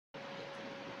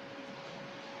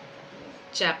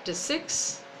Chapter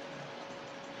 6.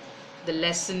 The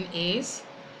lesson is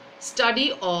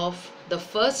Study of the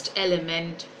First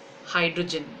Element,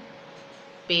 Hydrogen.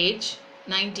 Page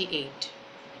 98.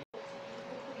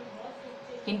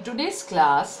 In today's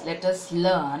class, let us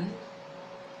learn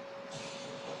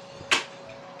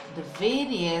the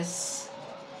various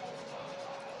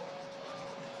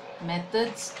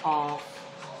methods of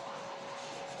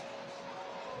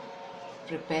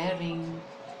preparing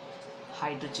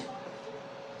hydrogen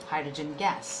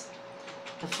gas.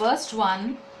 The first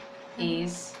one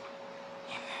is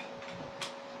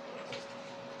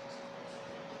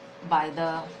by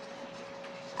the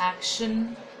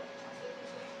action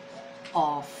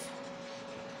of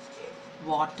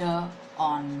water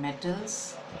on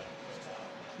metals.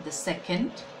 The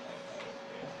second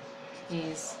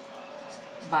is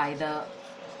by the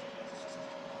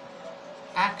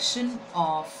action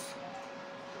of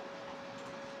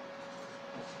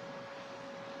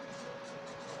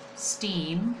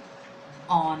steam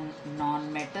on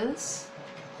non-metals.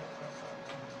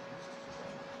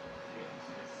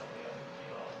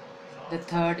 The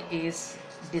third is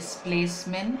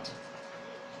displacement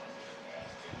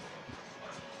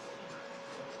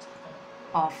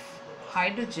of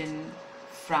hydrogen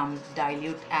from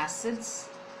dilute acids.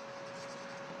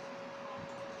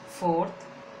 Fourth,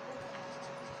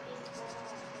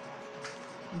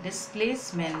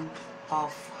 displacement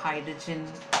of hydrogen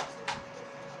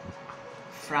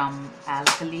from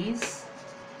alkalis.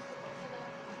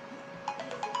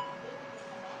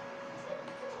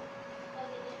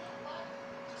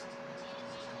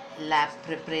 Lab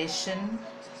preparation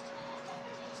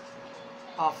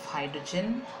of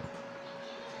hydrogen.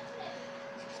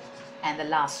 And the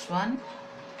last one,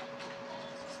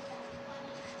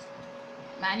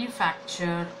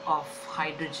 manufacture of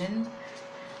hydrogen,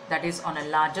 that is on a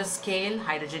larger scale.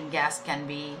 Hydrogen gas can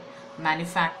be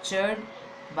manufactured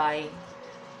by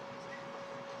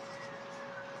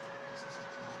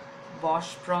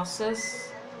Bosch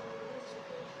process,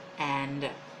 and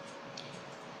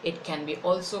it can be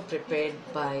also prepared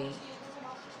by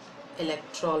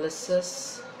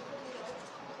electrolysis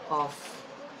of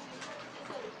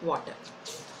water.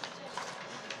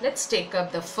 Let's take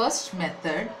up the first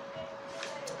method,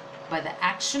 by the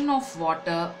action of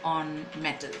water on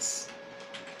metals.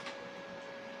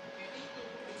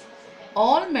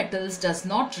 All metals does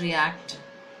not react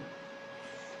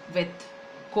with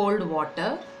cold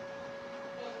water.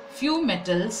 Few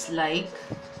metals like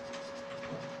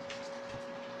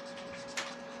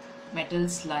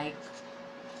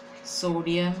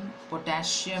sodium,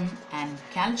 potassium and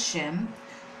calcium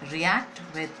react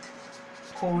with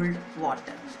cold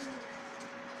water.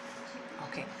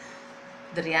 Okay,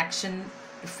 the reaction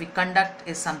if we conduct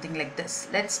is something like this.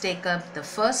 Let's take up the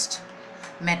first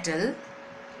metal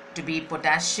to be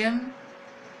potassium.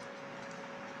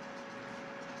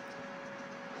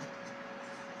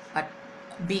 A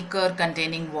beaker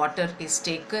containing water is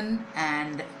taken,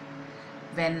 and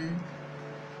when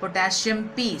potassium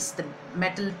piece, the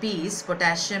metal piece,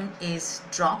 potassium is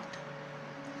dropped,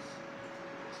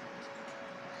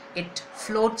 it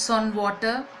floats on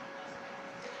water,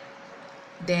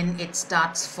 then it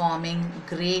starts forming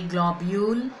gray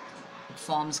globule. It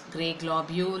forms gray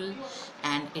globule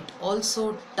and it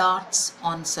also darts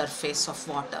on surface of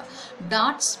water.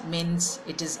 Darts means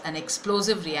it is an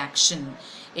explosive reaction.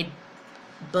 It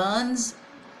burns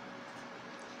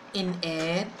in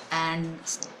air and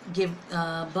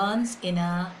burns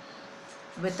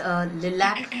with a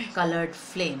lilac colored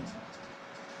flame.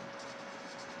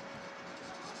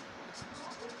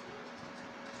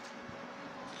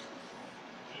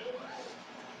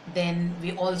 Then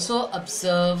we also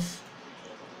observe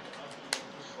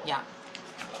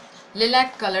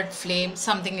lilac colored flame,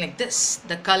 something like this.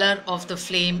 The color of the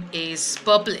flame is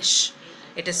purplish.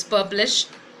 It is purplish.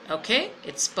 Okay,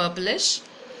 it's purplish,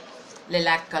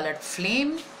 lilac colored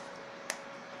flame.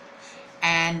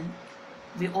 And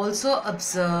we also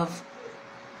observe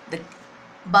the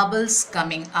bubbles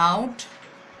coming out.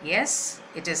 Yes,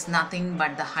 it is nothing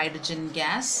but the hydrogen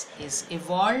gas is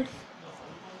evolved,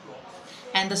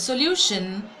 and the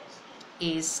solution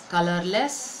is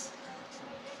colorless.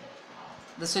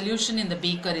 The solution in the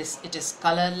beaker is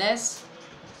colorless,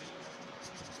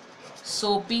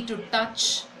 soapy to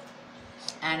touch,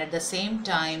 and at the same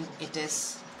time it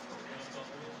is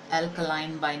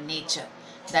alkaline by nature.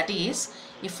 That is,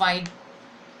 if I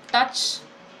touch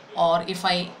or if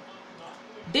I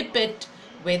dip it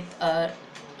with a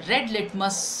red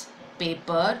litmus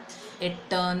paper, it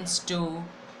turns to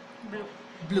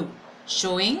blue,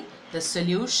 showing the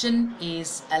solution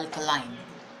is alkaline.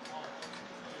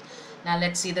 Now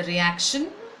let's see the reaction.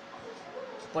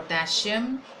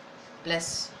 potassium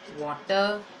plus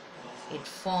water, it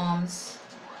forms,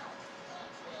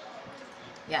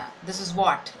 yeah, this is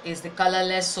what is the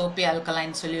colorless soapy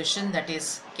alkaline solution, that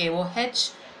is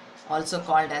KOH, also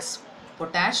called as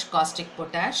potash, caustic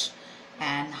potash,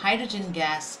 and hydrogen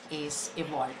gas is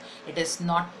evolved. It is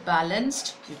not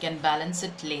balanced, you can balance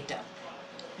it later.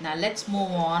 Now let's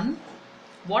move on.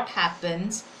 What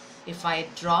happens if I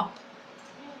drop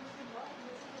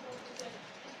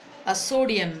a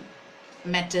sodium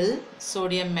metal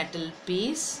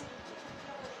piece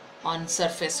on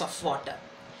surface of water?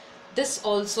 This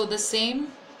also the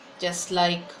same, just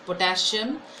like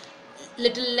potassium,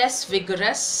 little less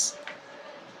vigorous.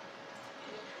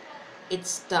 It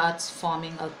starts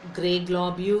forming a gray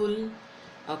globule.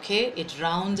 Okay, it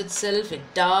rounds itself, it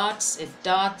darts,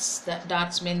 that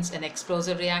darts means an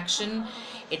explosive reaction.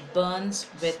 It burns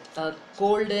with a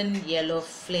golden yellow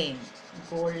flame,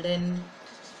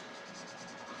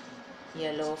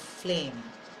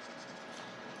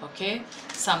 okay,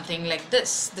 something like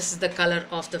this is the color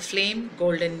of the flame,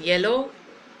 golden yellow.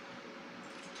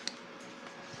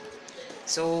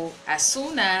 So as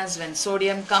soon as when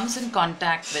sodium comes in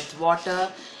contact with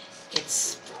water,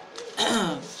 it's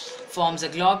forms a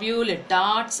globule, it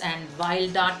darts, and while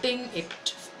darting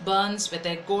it burns with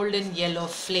a golden yellow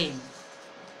flame.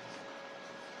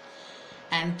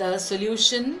 And the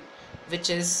solution, which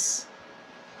is,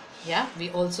 yeah, we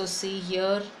also see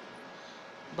here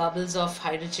bubbles of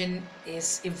hydrogen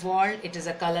is evolved. It is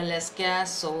a colorless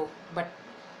gas, so but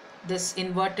this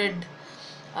inverted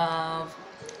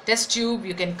test tube,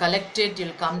 you can collect it,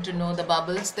 you'll come to know the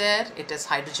bubbles there. It is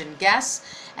hydrogen gas,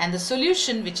 and the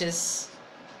solution which is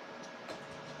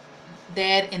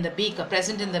there in the beaker,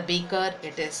 present in the beaker,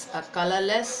 it is a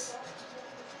colorless,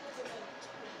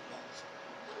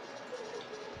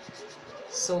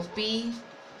 soapy,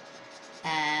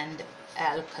 and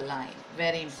alkaline.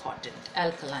 Very important,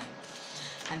 alkaline.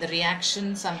 And the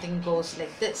reaction, something goes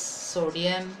like this: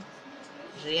 sodium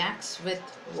reacts with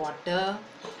water,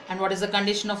 and what is the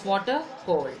condition of water?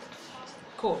 Cold.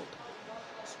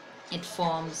 It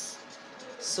forms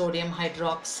sodium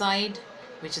hydroxide,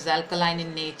 which is alkaline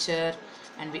in nature,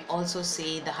 and we also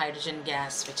see the hydrogen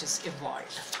gas which is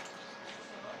evolved.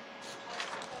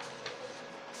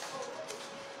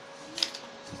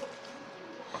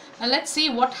 Now let's see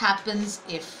what happens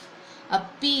if a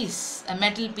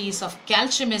metal piece of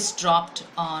calcium is dropped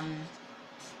on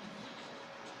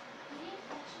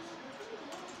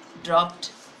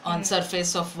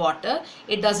surface of water.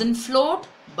 It doesn't float,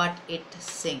 but it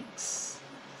sinks.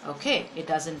 Okay, it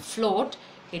doesn't float,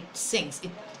 it sinks.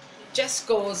 It just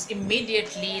goes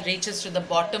immediately, reaches to the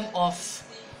bottom of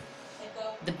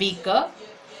the beaker.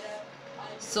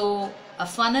 So a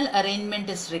funnel arrangement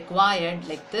is required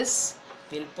like this.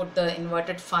 We'll put the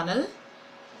inverted funnel,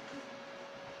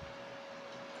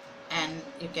 and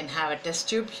you can have a test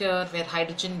tube here where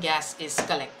hydrogen gas is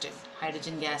collected.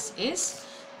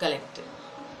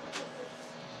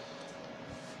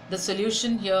 The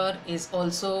solution here is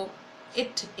also,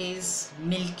 it is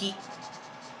milky.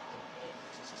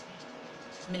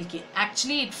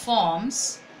 Actually it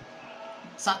forms,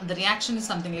 the reaction is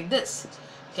something like this: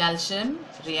 calcium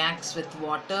reacts with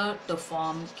water to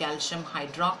form calcium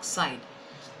hydroxide,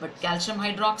 but calcium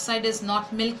hydroxide is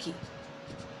not milky.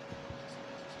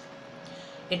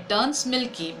 It turns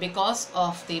milky because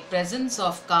of the presence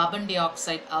of carbon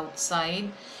dioxide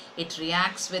outside. It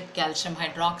reacts with calcium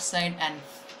hydroxide and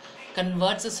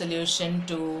converts the solution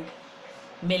to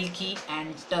milky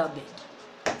and turbid.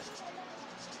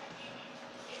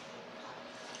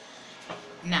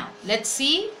 Now let's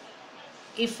see,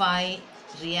 if I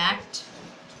react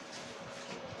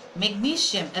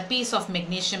magnesium, a piece of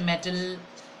magnesium metal,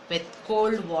 with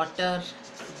cold water,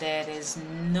 there is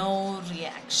no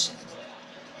reaction.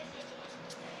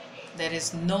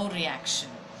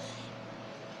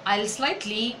 I'll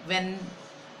slightly, when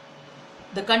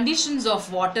the conditions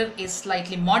of water is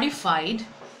slightly modified,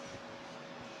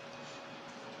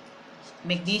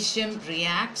 magnesium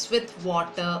reacts with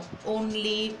water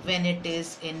only when it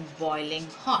is in boiling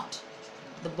hot,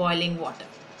 the boiling water.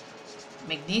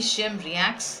 Magnesium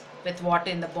reacts with water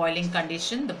in the boiling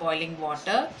condition, the boiling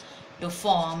water, to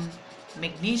form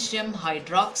magnesium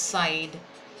hydroxide,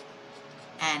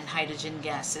 and hydrogen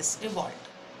gas is evolved.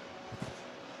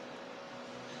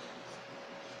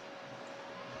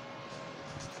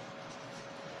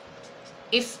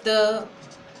 If the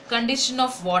condition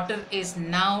of water is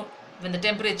now, when the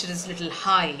temperature is little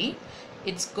high,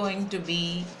 it's going to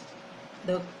be,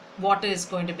 the water is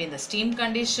going to be in the steam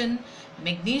condition.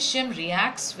 Magnesium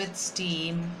reacts with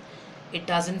steam It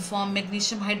doesn't form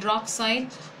magnesium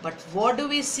hydroxide, but what do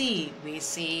we see? We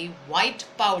see white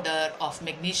powder of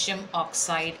magnesium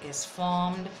oxide is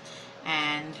formed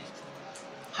and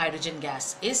hydrogen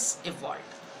gas is evolved.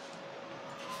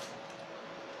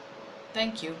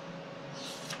 Thank you.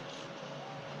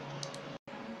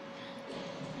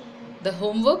 The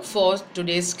homework for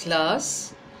today's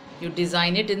class, you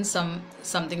design it in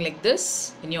something like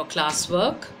this in your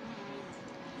classwork.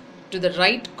 To the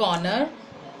right corner,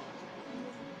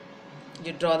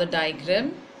 you draw the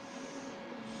diagram.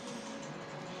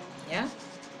 Yeah.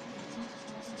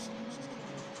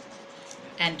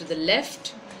 And to the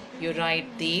left, you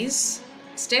write these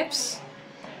steps: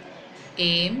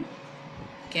 aim,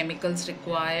 chemicals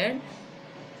required,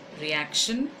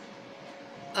 reaction,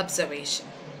 observation.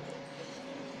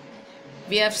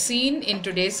 We have seen in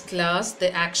today's class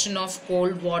the action of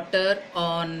cold water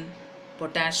on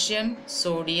potassium,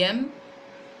 sodium,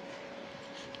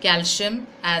 calcium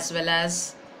as well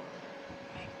as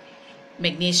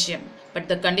magnesium. But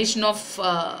the condition of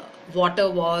water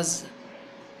was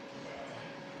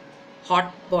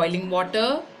hot boiling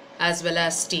water as well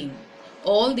as steam.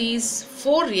 All these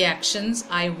 4 reactions,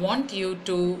 I want you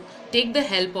to take the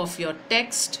help of your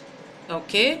text.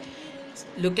 Okay,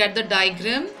 look at the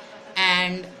diagram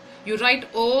and you write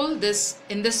all this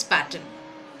in this pattern.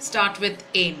 Start with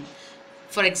aim.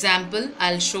 For example,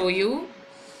 I'll show you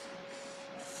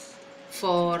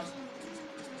for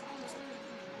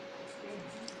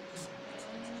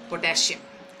potassium.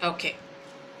 Okay,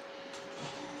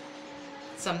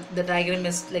 the diagram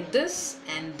is like this,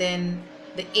 and then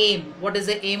the aim. What is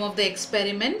the aim of the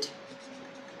experiment?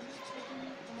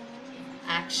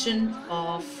 Action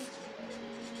of,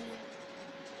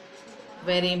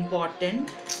 very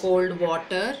important, cold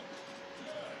water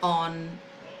on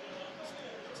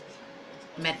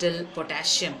metal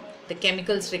potassium. The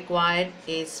chemicals required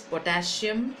is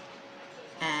potassium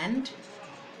and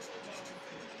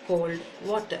cold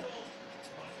water.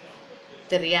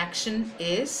 The reaction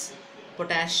is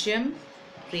potassium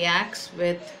reacts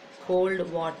with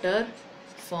cold water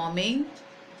forming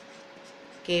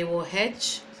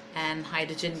KOH and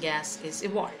hydrogen gas is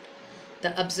evolved.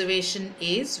 The observation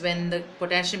is when the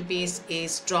potassium piece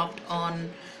is dropped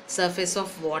on surface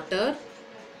of water,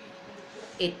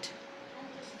 it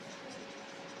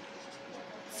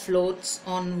floats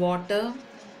on water.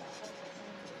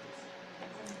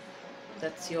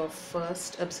 That's your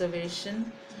first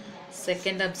observation.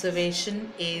 Second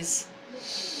observation is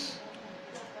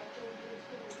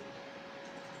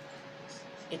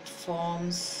it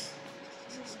forms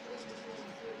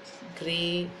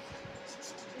gray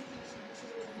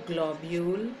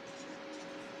globule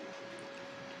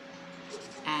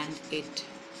and it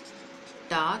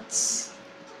darts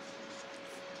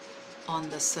on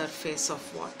the surface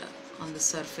of water. On the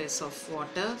surface of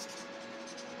water,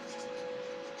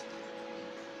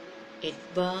 it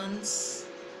burns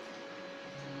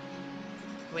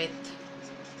with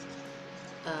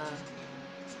a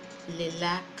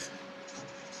lilac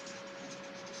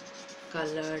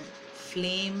colored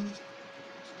flame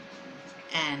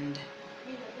and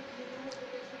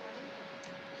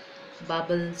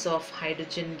bubbles of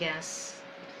hydrogen gas.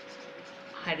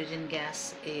 Hydrogen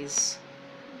gas is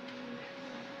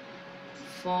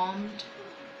formed.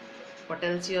 What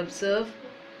else you observe?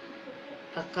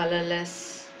 A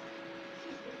colorless,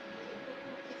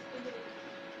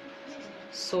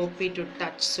 soapy to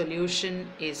touch solution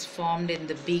is formed in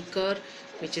the beaker,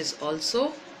 which is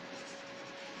also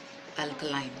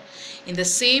alkaline. In the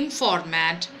same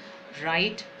format,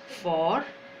 write for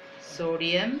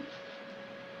sodium,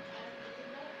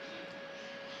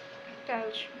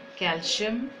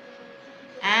 calcium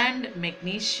and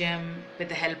magnesium with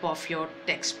the help of your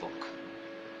textbook.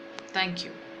 Thank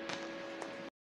you.